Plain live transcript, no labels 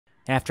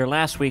After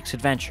last week's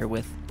adventure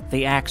with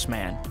the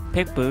Axeman,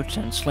 Pick Boots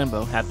and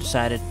Slimbo have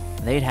decided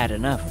they'd had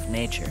enough of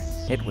nature.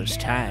 It was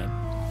time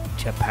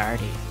to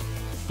party.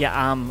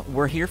 Yeah,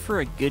 we're here for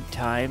a good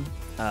time.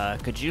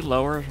 Could you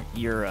lower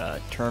your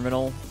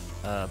terminal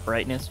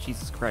brightness?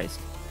 Jesus Christ.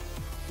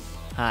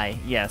 Hi,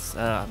 yes,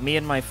 me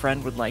and my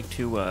friend would like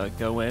to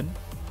go in.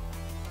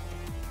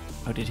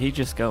 Oh, did he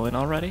just go in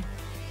already?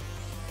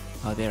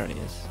 Oh, there it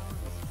is.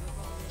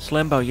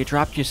 Slimbo, you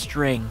dropped your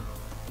string.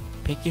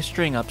 Pick your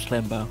string up,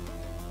 Slimbo.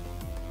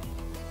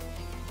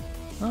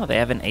 Oh, they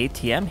have an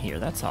ATM here.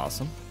 That's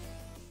awesome.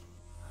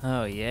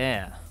 Oh,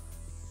 yeah.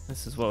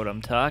 This is what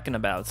I'm talking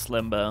about,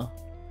 Slimbo.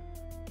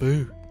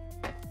 Boo.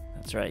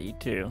 That's right, you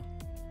too.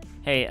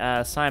 Hey,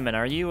 Simon,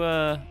 are you,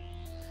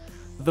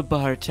 the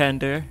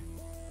bartender?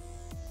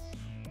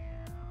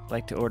 I'd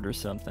like to order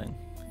something.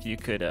 If you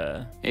could,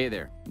 Hey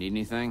there, need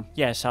anything?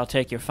 Yes, I'll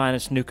take your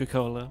finest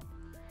Nuka-Cola.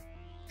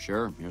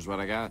 Sure, here's what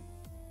I got.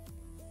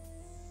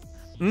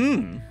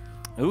 Ooh,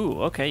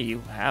 okay, you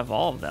have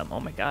all of them.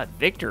 Oh my god,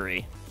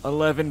 victory.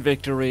 11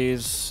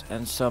 victories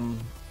and some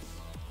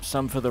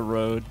for the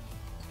road.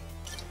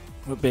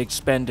 We're big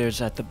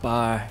spenders at the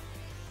bar.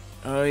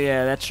 Oh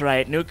yeah, that's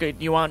right. Nuka,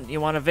 you want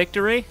a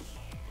victory?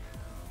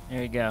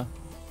 There you go.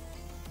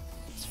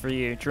 It's for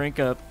you. Drink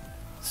up.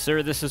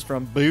 Sir, this is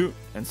from Boot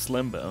and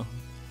Slimbo.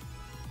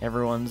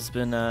 Everyone's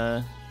been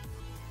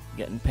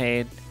getting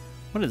paid.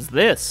 What is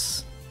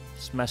this?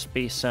 This must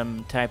be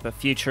some type of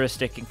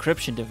futuristic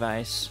encryption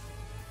device.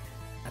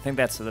 I think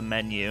that's the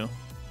menu.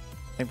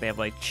 I think they have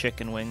like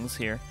chicken wings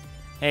here.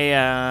 Hey,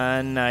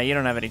 no, you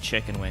don't have any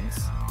chicken wings.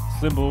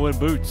 Slimbo and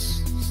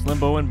Boots.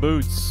 Slimbo and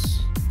Boots.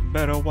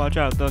 Better watch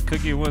out, they'll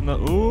kick you in the...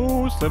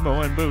 Ooh,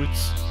 Slimbo and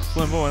Boots.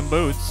 Slimbo and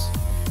Boots.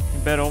 You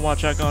better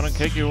watch out, gonna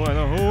kick you in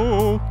the...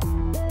 Ooh.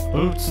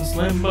 Boots and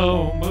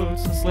Slimbo.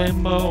 Boots and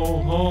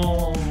Slimbo.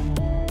 Oh.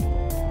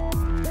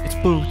 It's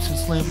Boots and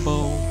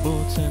Slimbo.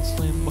 Boots and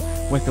Slimbo.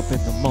 Wake up in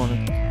the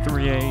morning,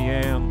 3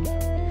 a.m.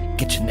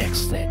 Get your neck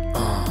slit.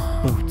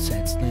 Boots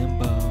and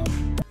Slimbo.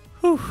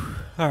 Whew.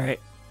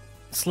 Alright.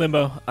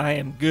 Slimbo, I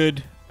am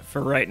good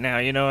for right now.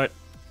 You know what?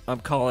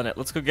 I'm calling it.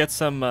 Let's go get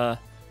some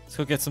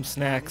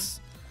snacks.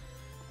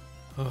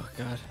 Oh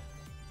god.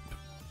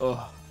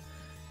 Oh.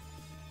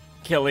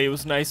 Kelly, it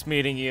was nice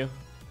meeting you.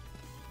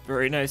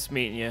 Very nice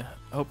meeting you.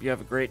 I hope you have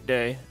a great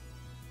day.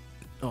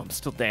 Oh, I'm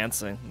still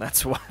dancing.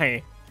 That's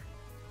why.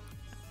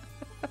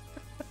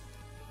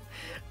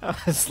 I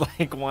was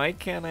like, why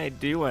can't I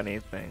do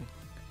anything?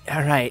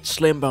 Alright,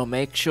 Slimbo,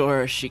 make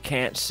sure she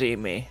can't see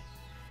me.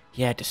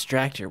 Yeah,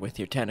 distract her with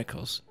your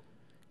tentacles.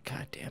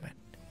 God damn it.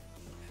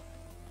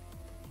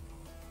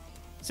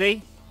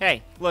 See?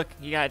 Hey, look,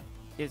 you got...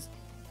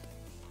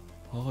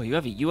 Oh, you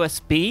have a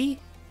USB?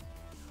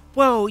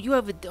 Whoa, you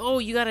have a... Oh,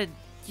 you got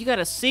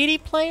a CD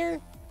player?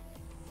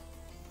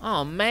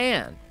 Oh,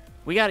 man.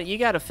 You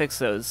gotta fix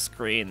those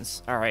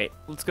screens. Alright,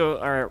 let's go.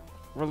 Alright,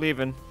 we're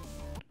leaving.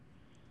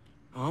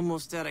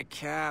 Almost out of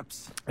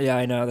caps. Yeah,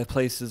 I know. The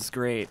place is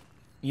great.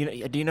 Do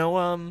you know,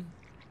 are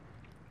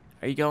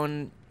you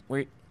going...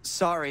 Where...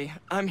 Sorry,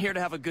 I'm here to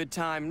have a good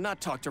time, not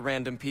talk to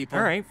random people.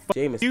 Alright,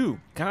 you.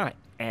 God,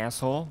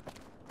 asshole.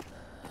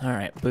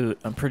 Alright, Boot,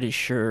 I'm pretty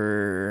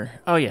sure...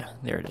 Oh, yeah,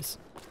 there it is.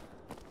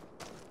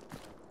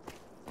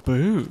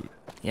 Boot.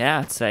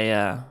 Yeah, it's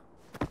a,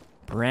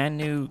 brand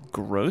new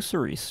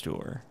grocery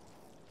store.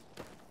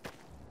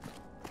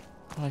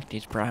 I like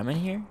these Brahmin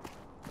here.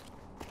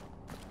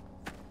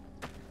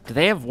 Do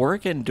they have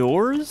work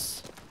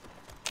indoors?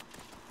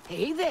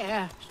 Hey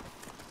there.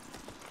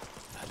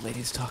 That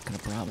lady's talking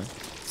to Brahmin.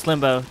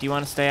 Slimbo, do you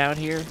want to stay out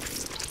here?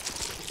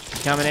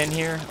 You coming in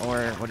here,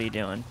 or what are you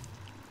doing?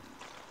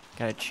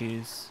 Gotta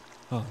choose.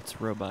 Oh, it's a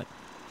robot.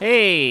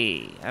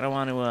 Hey, I don't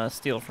want to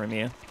steal from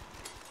you.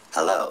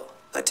 Hello,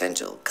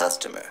 potential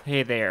customer.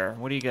 Hey there,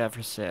 what do you got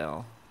for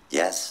sale?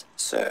 Yes,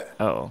 sir.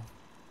 Oh.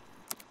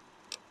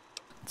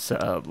 It's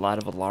a lot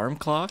of alarm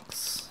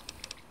clocks.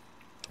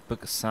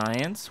 Book of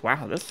Science.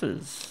 Wow, this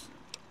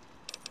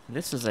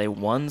is a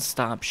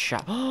one-stop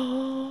shop.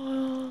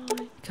 Oh,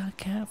 got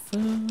cat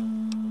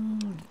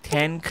food.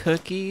 10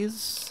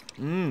 cookies.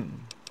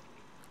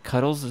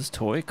 Cuddles'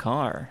 toy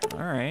car. All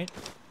right.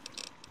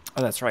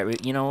 Oh, that's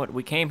right. You know what?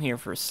 We came here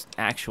for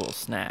actual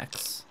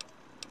snacks.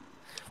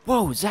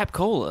 Whoa, Zap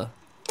Cola.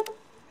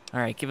 All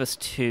right, give us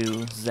 2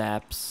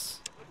 Zaps.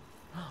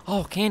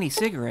 Oh, candy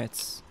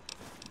cigarettes.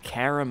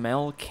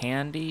 Caramel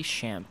candy,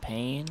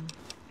 champagne.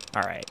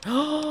 All right.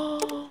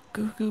 Oh,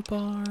 Goo Goo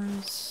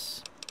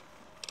bars.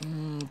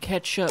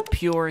 Ketchup,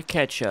 pure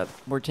ketchup.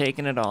 We're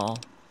taking it all.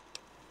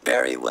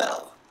 Very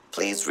well.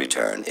 Please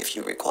return if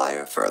you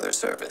require further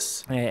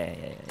service. Yeah.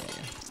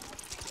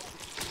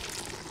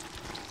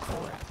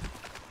 Crap.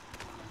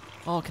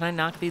 Oh, can I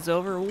knock these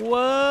over?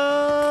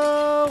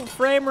 Whoa!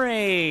 Frame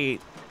rate!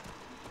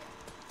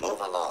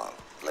 Move along,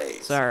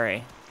 please.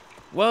 Sorry.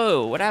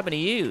 Whoa, what happened to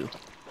you?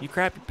 You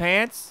crap your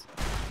pants?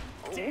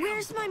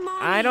 Where's my mom?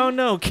 I don't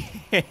know,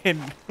 kid.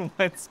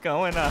 What's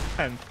going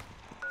on?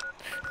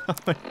 Oh,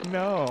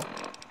 no.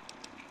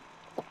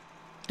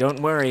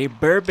 Don't worry,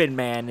 Bourbon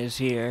Man is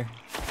here.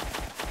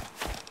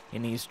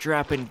 And he's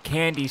dropping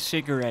candy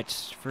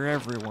cigarettes for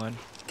everyone.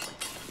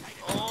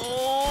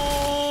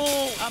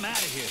 Oh! I'm out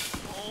of here.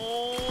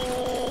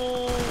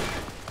 Oh!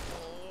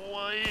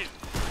 Wait.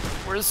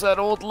 Where's that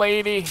old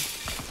lady?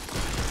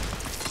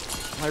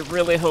 I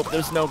really hope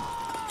there's no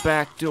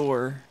back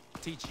door.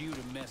 Teach you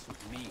to mess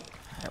with me.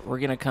 Alright, we're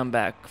gonna come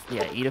back.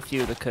 Yeah, eat a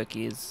few of the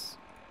cookies.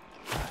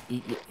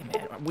 Man,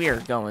 we are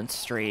going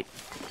straight.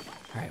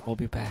 Alright, we'll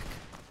be back.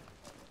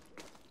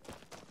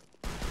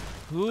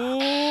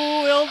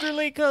 Ooh,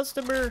 elderly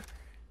customer.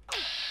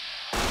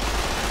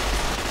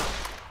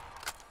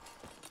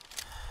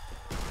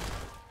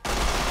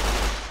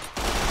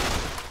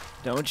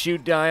 Don't you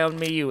die on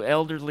me, you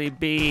elderly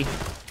bee.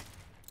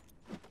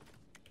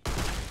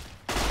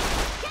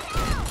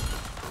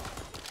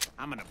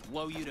 I'm gonna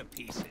blow you to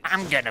pieces.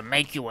 I'm gonna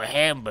make you a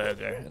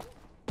hamburger.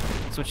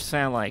 That's what you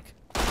sound like.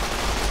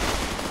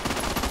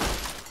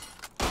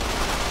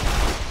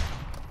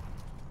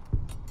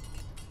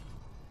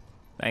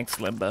 Thanks,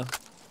 Slimbo.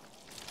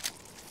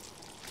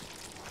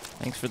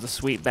 Thanks for the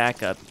sweet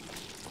backup.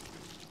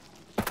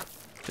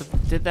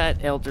 Did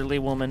that elderly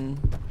woman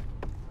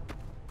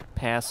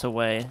pass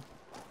away?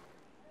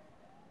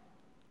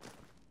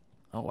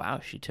 Oh wow,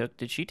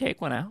 did she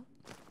take one out?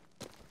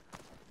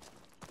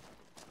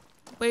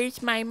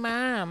 Where's my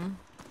mom?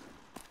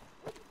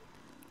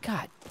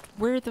 God,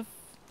 where the...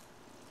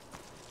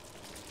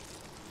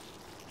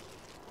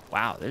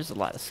 Wow, there's a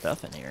lot of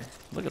stuff in here.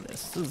 Look at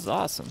this. This is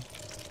awesome.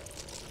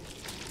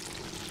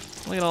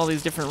 Look at all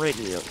these different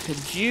radios.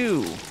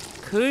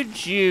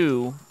 Could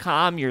you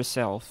calm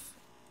yourself?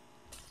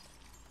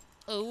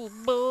 Oh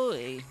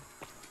boy.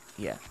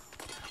 Yeah.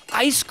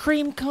 Ice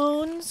cream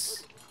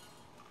cones?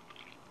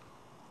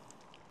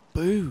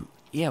 Boo.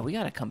 Yeah, we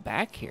gotta come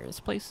back here.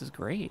 This place is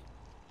great.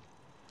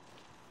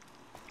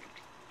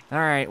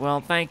 Alright,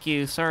 well, thank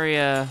you. Sorry,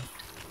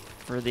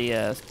 for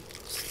the,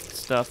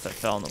 stuff that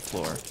fell on the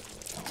floor.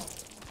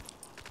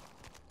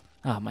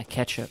 Oh, my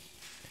ketchup.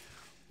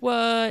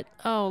 What?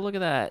 Oh, look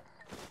at that.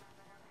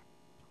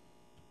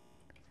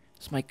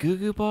 It's my Goo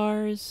Goo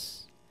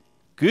bars.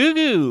 Goo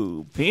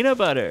Goo! Peanut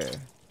butter.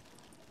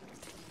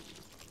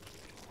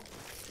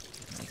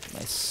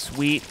 My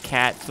sweet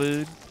cat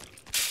food.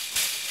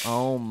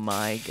 Oh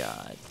my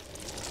god.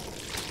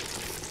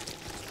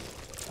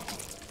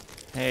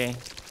 Hey.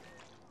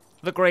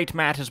 The great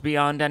mat is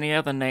beyond any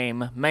other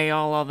name. May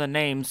all other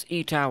names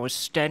eat our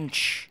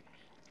stench.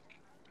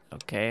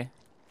 Okay.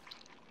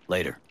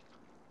 Later.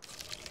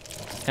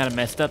 Kind of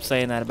messed up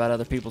saying that about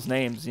other people's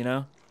names, you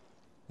know?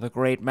 The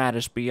great mat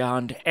is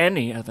beyond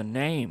any other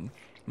name.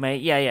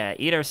 Yeah,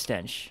 eat our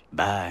stench.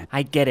 Bye.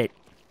 I get it.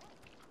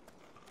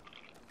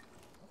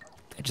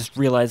 I just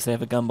realized they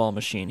have a gumball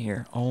machine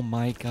here. Oh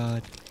my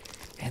god.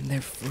 And they're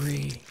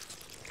free.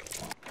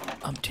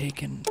 I'm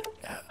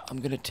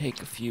gonna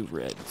take a few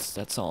reds.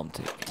 That's all I'm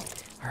taking.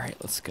 Alright,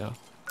 let's go.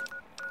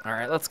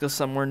 Alright, let's go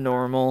somewhere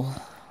normal.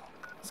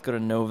 Let's go to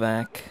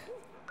Novak.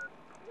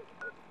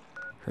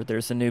 Heard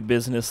there's a new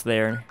business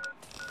there.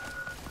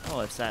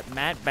 Oh, it's that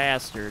Matt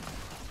bastard.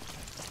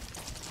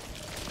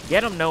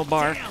 Get him, No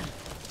Bark. Damn.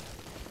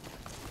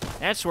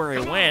 That's where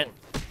he went.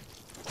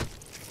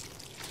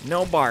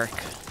 No Bark.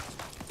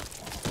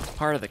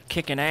 Part of the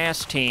kicking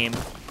ass team.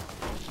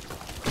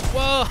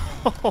 Whoa!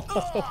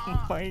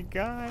 Oh my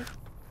god.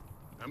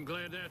 I'm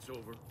glad that's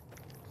over.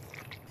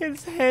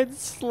 His head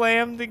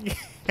slammed against.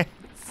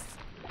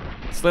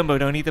 Slimbo,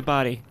 don't eat the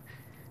body.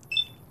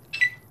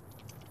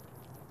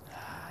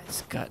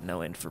 He's got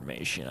no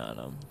information on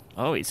him.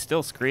 Oh, he's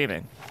still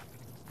screaming.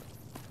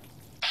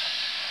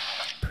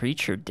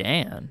 Preacher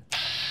Dan.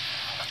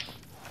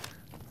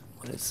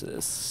 What is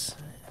this?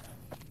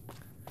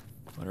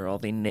 What are all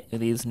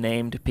these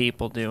named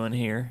people doing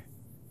here?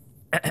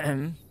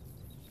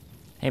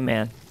 Hey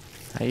man,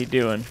 how you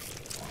doing?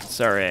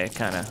 Sorry, I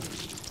kind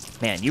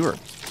of... Man, you are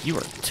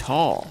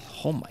tall.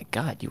 Oh my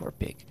god, you are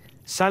big.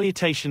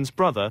 Salutations,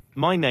 brother.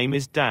 My name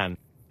is Dan.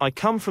 I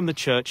come from the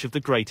Church of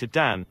the Greater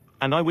Dan,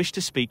 and I wish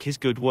to speak his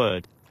good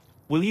word.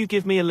 Will you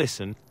give me a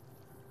listen?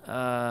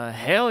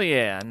 Hell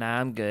yeah. Nah,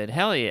 I'm good.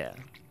 Hell yeah.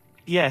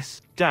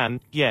 Yes, Dan,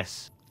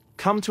 yes.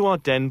 Come to our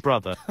den,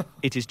 brother.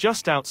 It is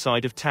just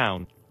outside of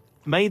town.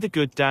 May the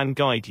good Dan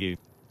guide you.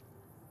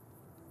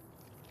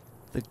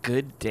 The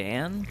good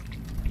Dan?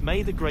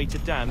 May the Greater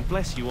Dan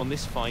bless you on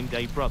this fine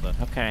day, brother.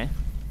 Okay.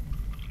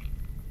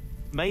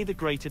 May the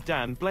Greater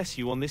Dan bless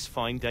you on this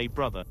fine day,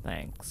 brother.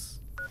 Thanks.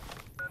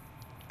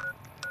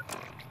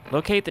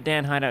 Locate the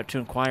Dan hideout to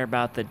inquire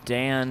about the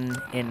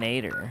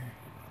Dan-inator.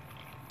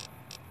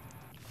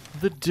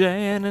 The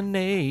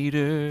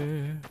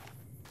Dan-inator.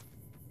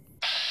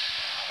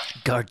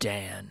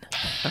 Gardan.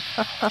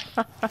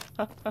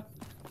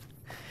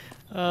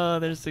 Oh,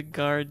 there's a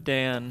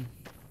Gardan.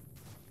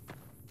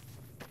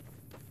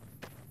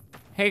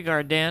 Hey,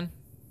 Gardan.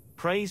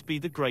 Praise be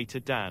the Greater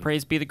Dan.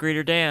 Praise be the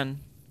greater Dan.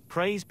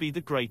 Praise be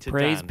the Greater Dan.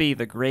 Praise be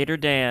the greater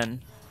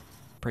Dan.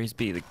 Praise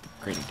be the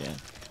greater Dan.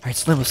 All right,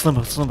 Slimbo,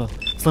 Slimbo, Slimbo,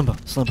 Slimbo,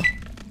 Slimbo,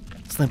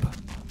 Slimbo,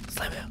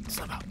 Slimbo,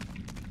 Slimbo,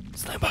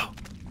 Slimbo,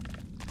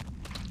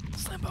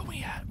 Slimbo.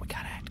 We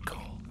gotta act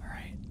cool. All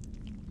right.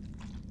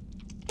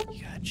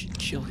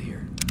 Chill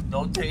here.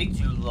 Don't take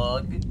too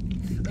long.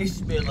 I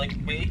smell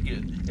like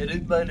bacon, and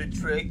it might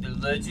attract the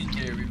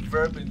legendary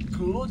vermin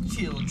cool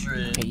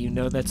children. Hey, you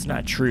know that's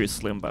not true,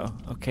 Slimbo,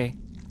 okay?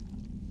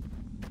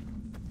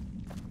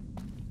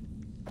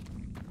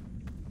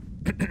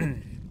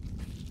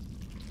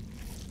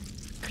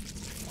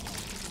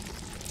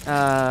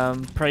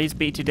 Praise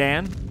be to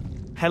Dan.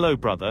 Hello,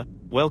 brother.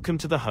 Welcome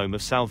to the home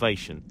of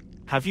salvation.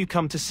 Have you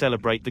come to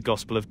celebrate the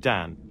gospel of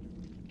Dan?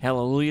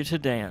 Hallelujah to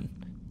Dan.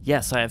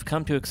 Yes, I have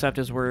come to accept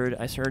his word.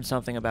 I heard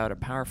something about a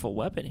powerful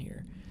weapon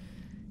here.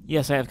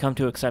 Yes, I have come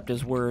to accept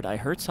his word. I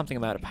heard something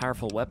about a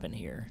powerful weapon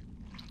here.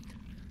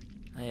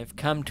 I have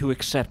come to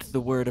accept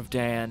the word of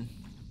Dan.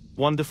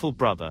 Wonderful,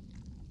 brother.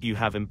 You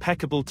have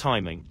impeccable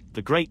timing.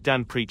 The great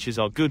Dan preaches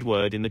our good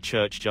word in the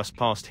church just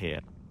past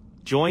here.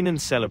 Join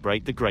and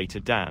celebrate the greater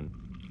Dan.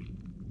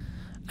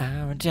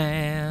 Our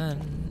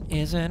Dan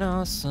is an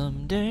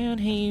awesome Dan.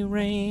 He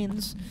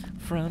reigns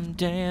from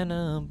Dan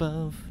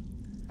above.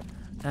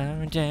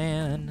 Our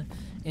Dan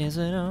is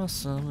an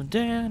awesome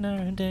Dan.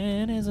 Our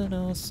Dan is an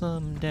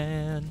awesome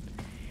Dan.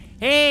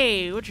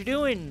 Hey, what you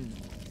doing?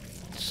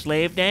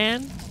 Slave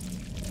Dan?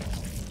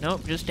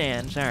 Nope, just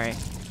Dan. Sorry.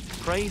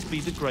 Praise be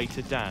the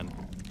greater Dan.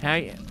 How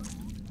you?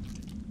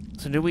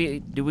 So do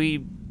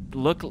we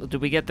look? Do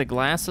we get the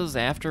glasses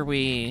after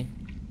we?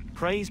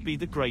 Praise be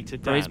the greater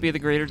Dan. Praise be the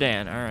greater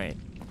Dan. All right.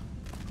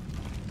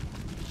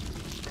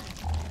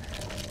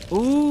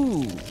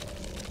 Ooh.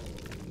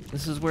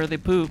 This is where they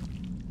poop.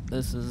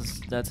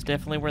 That's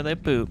definitely where they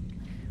poop.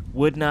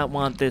 Would not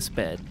want this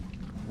bed.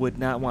 Would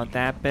not want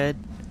that bed.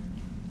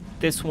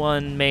 This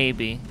one,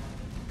 maybe.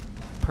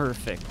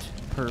 Perfect.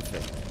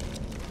 Perfect.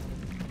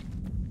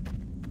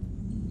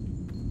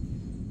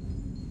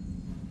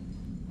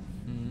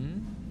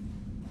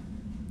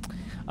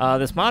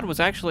 This mod was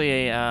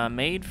actually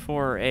made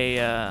for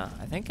I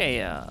think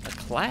a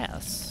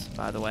class,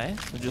 by the way.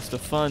 So just a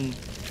fun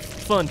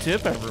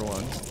tip,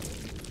 everyone.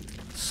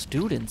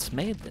 Students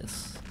made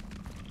this.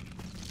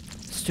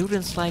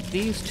 Students like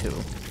these two.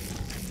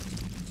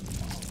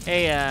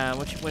 Hey,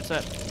 what's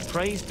up?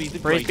 Praise be the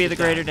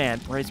greater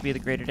Dan. Praise be the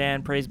greater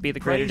Dan. Praise be the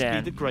greater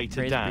Dan. Praise be the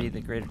greater Dan. Praise be the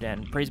greater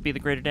Dan. Praise be the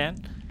greater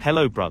Dan.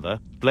 Hello, brother.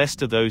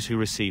 Blessed are those who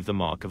receive the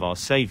mark of our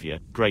Savior,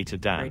 greater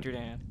Dan. Greater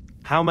Dan.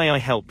 How may I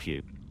help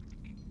you?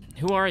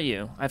 Who are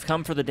you? I've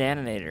come for the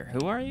Daninator.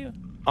 Who are you?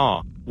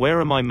 Ah, where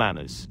are my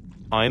manners?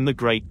 I am the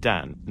great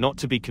Dan, not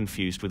to be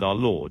confused with our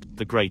Lord,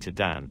 the greater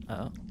Dan.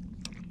 Oh.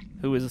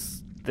 Who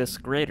is this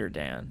greater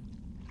Dan?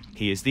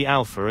 He is the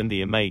Alpha and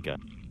the Omega,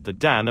 the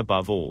Dan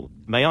above all.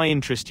 May I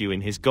interest you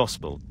in his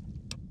gospel?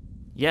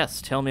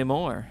 Yes, tell me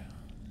more.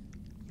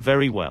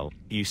 Very well.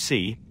 You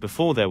see,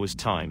 before there was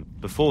time,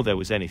 before there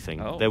was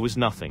anything, there was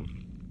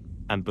nothing.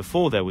 And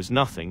before there was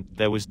nothing,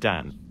 there was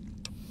Dan.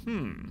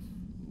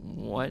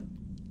 What?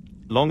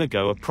 Long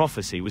ago a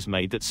prophecy was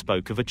made that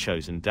spoke of a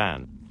chosen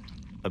Dan.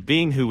 A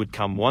being who would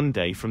come one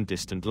day from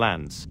distant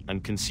lands,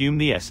 and consume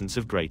the essence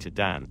of greater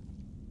Dan.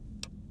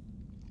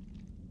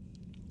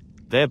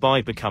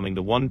 Thereby becoming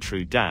the one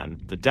true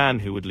Dan, the Dan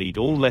who would lead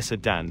all lesser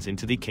Dans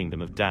into the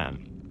kingdom of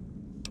Dan.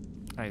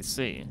 I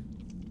see.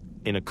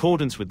 In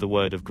accordance with the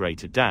word of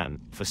greater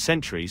Dan, for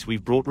centuries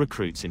we've brought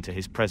recruits into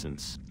his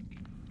presence.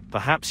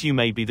 Perhaps you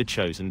may be the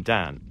chosen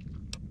Dan.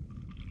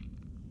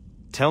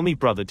 Tell me,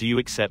 brother, do you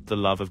accept the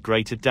love of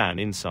greater Dan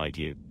inside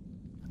you?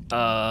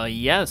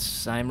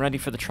 Yes, I'm ready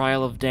for the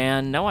trial of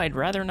Dan. No, I'd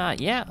rather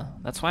not. Yeah,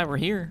 that's why we're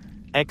here.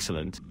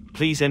 Excellent.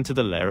 Please enter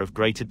the lair of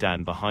greater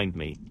Dan behind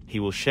me. He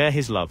will share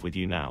his love with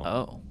you now.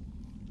 Oh.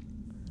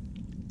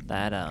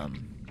 That,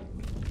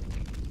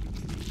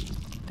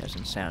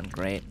 doesn't sound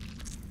great.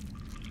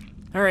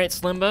 Alright,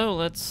 Slimbo,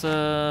 let's,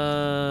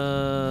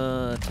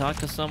 talk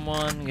to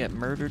someone, get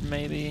murdered,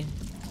 maybe?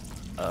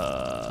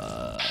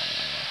 Are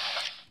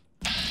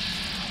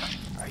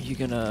you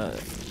gonna...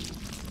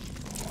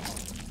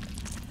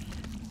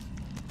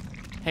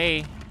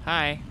 Hey,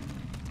 hi.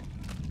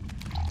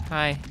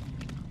 Hi.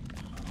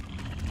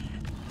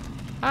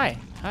 Hi.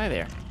 Hi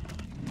there.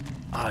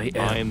 I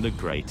am the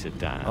greater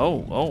Dan.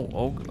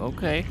 Oh,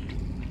 okay.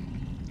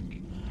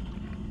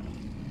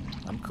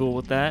 I'm cool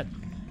with that.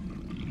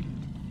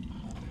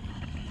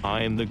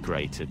 I am the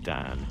greater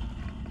Dan.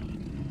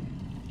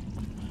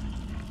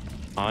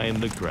 I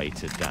am the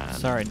greater Dan.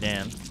 Sorry,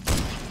 Dan.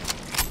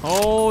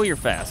 Oh, you're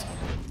fast.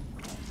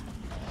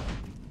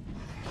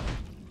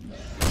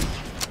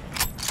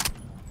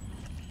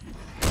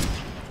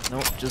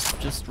 Nope,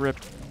 just rip.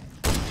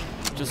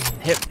 Just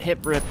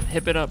hip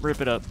it up,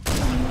 rip it up.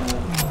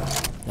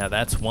 Now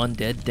that's one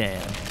dead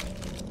Dan.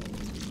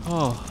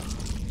 Oh.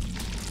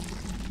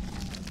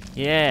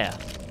 Yeah.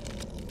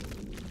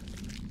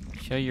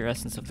 Show your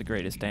essence of the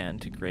greatest Dan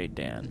to great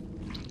Dan.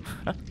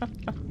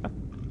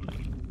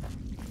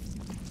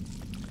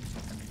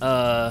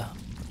 So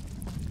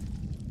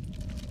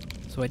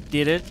I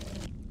did it.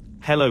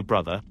 Hello,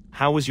 brother.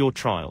 How was your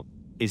trial?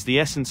 Is the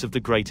essence of the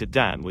greater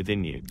Dan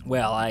within you?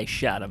 Well, I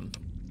shot him.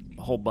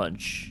 A whole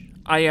bunch.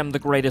 I am the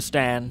greatest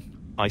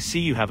Dan. I see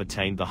you have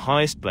attained the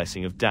highest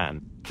blessing of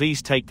Dan.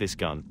 Please take this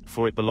gun,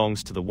 for it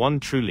belongs to the one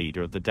true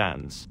leader of the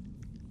Dans.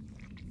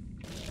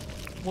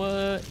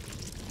 What?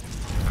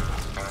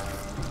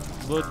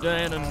 The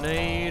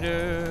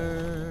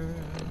Daninator.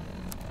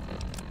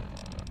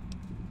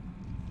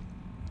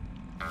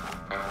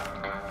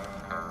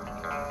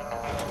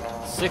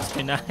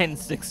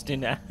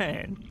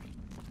 $69.69.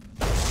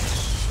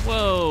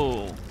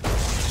 Whoa.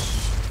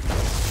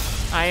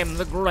 I am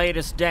the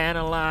greatest Dan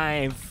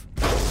alive.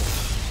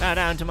 Bow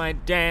down to my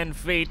Dan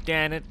feet,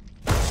 Dan it.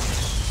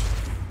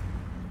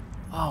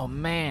 Oh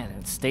man,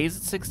 it stays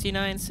at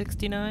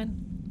 $69.69?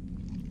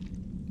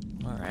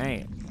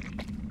 Alright.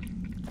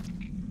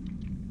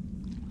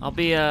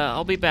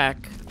 I'll be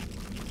back.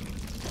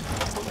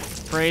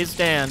 Praise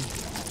Dan.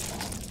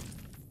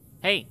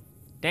 Hey,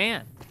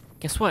 Dan.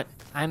 Guess what?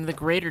 I'm the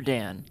greater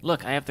Dan.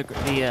 Look, I have the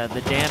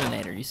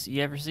Daninator.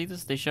 You ever see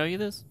this? They show you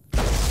this?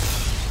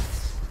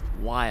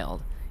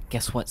 Wild.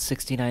 Guess what?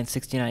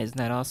 $69.69. Isn't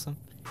that awesome?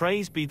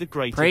 Praise be the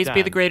greater Praise Dan.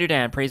 be the greater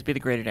Dan. Praise be the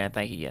greater Dan.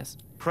 Thank you. Yes.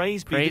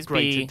 Praise be the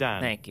greater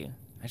Dan. Thank you.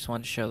 I just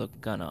wanted to show the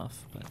gun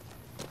off. But...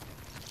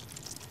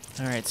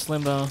 All right,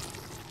 Slimbo.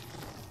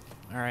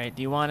 All right.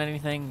 Do you want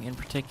anything in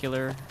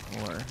particular,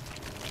 or?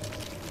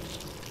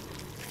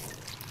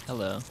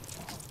 Hello.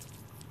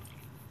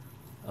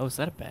 Oh, is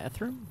that a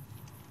bathroom?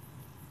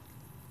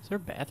 Is there a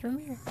bathroom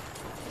here?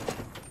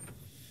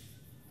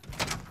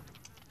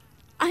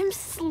 I'm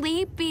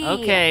sleepy.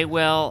 Okay,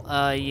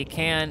 well, you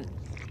can't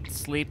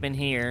sleep in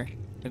here.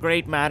 The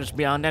great matters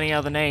beyond any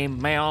other name.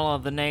 May all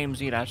other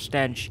names eat our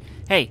stench.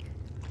 Hey,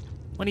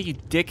 one of you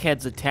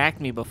dickheads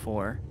attacked me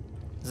before.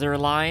 Is there a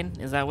line?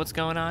 Is that what's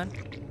going on?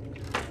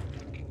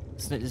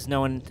 There's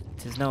no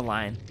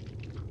line.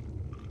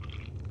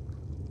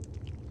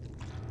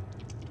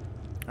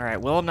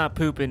 Alright, well, I'm not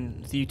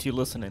pooping with you two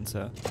listening,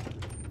 so...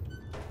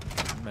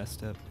 I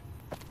messed up.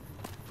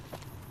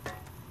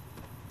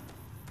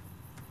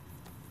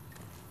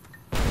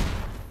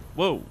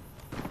 Whoa!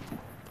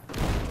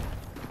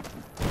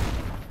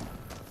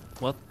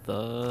 What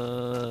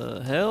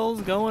the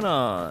hell's going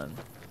on?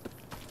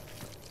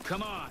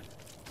 Come on.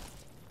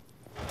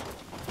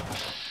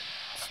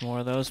 It's more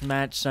of those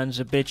match sons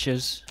of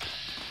bitches.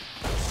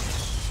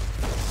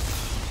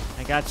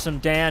 I got some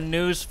Dan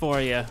news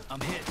for you. I'm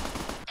hit.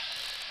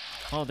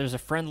 Oh, there's a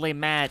friendly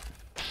Matt.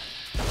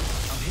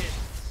 I'm hit.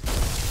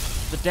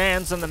 The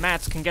Dans and the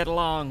Matts can get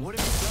along. What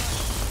have you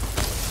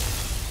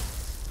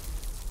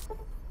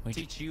done?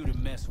 Teach you to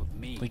mess with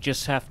me. We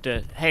just have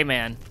to... Hey,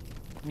 man.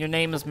 Your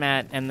name is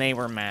Matt, and they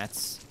were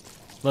Matts.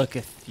 Look,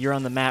 if you're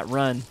on the Matt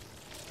run,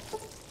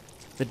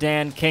 the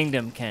Dan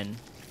Kingdom can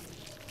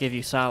give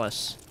you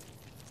solace.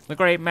 The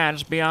great Matt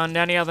is beyond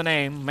any other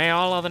name. May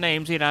all other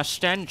names eat our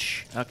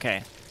stench.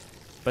 Okay.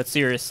 But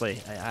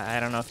seriously, I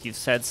don't know if you've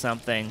said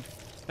something.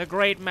 The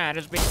great Matt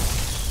is beyond...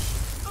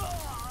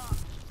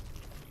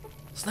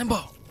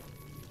 Slimbo!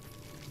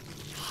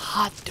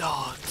 Hot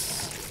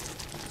dogs.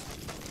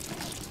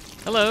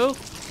 Hello?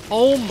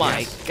 Oh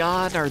my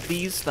god, are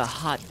these the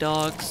hot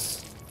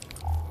dogs?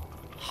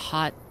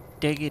 Hot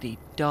diggity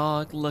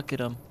dog, look at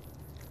them.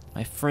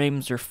 My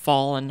frames are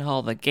falling,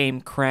 oh, the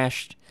game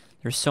crashed.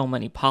 There's so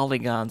many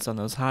polygons on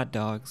those hot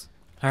dogs.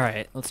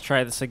 Alright, let's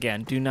try this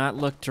again. Do not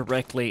look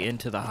directly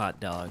into the hot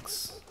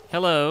dogs.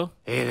 Hello?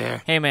 Hey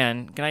there. Hey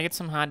man, can I get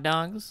some hot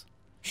dogs?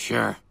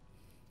 Sure.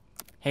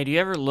 Hey, do you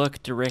ever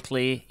look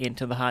directly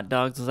into the hot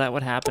dogs? Is that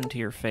what happened to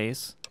your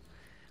face?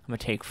 I'm gonna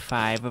take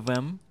 5 of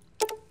them.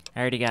 I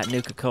already got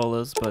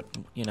Nuka-Colas, but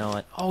you know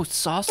what? Oh,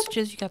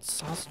 sausages? You got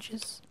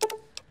sausages?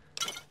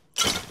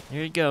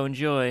 Here you go,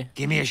 enjoy.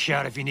 Give me a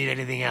shout if you need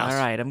anything else.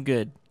 Alright, I'm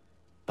good.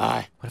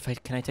 Bye. What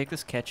if can I take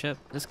this ketchup?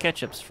 This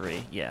ketchup's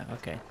free. Yeah,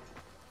 okay.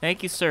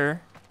 Thank you,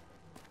 sir.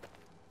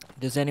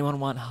 Does anyone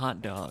want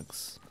hot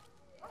dogs?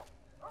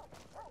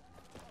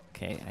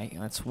 Okay,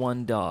 that's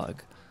one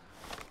dog.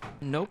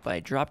 Nope, I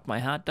dropped my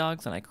hot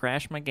dogs and I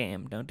crashed my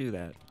game. Don't do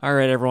that.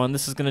 Alright, everyone,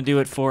 this is going to do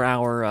it for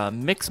our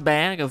mixed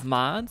bag of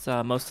mods.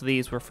 Most of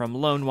these were from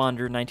Lone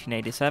Wanderer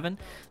 1987,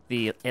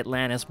 the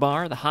Atlantis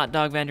Bar, the Hot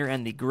Dog Vendor,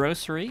 and the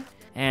Grocery.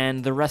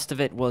 And the rest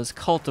of it was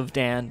Cult of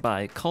Dan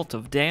by Cult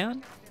of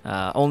Dan.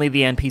 Only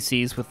the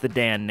NPCs with the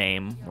Dan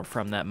name were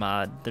from that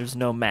mod. There's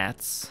no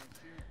Matts.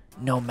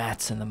 No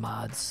Matts in the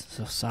mods,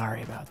 so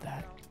sorry about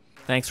that.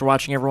 Thanks for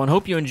watching, everyone.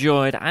 Hope you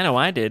enjoyed. I know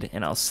I did,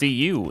 and I'll see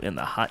you in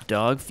the hot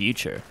dog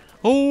future.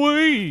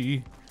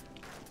 Away!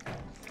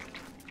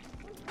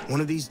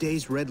 One of these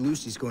days, Red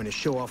Lucy's going to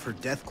show off her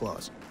death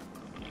claws.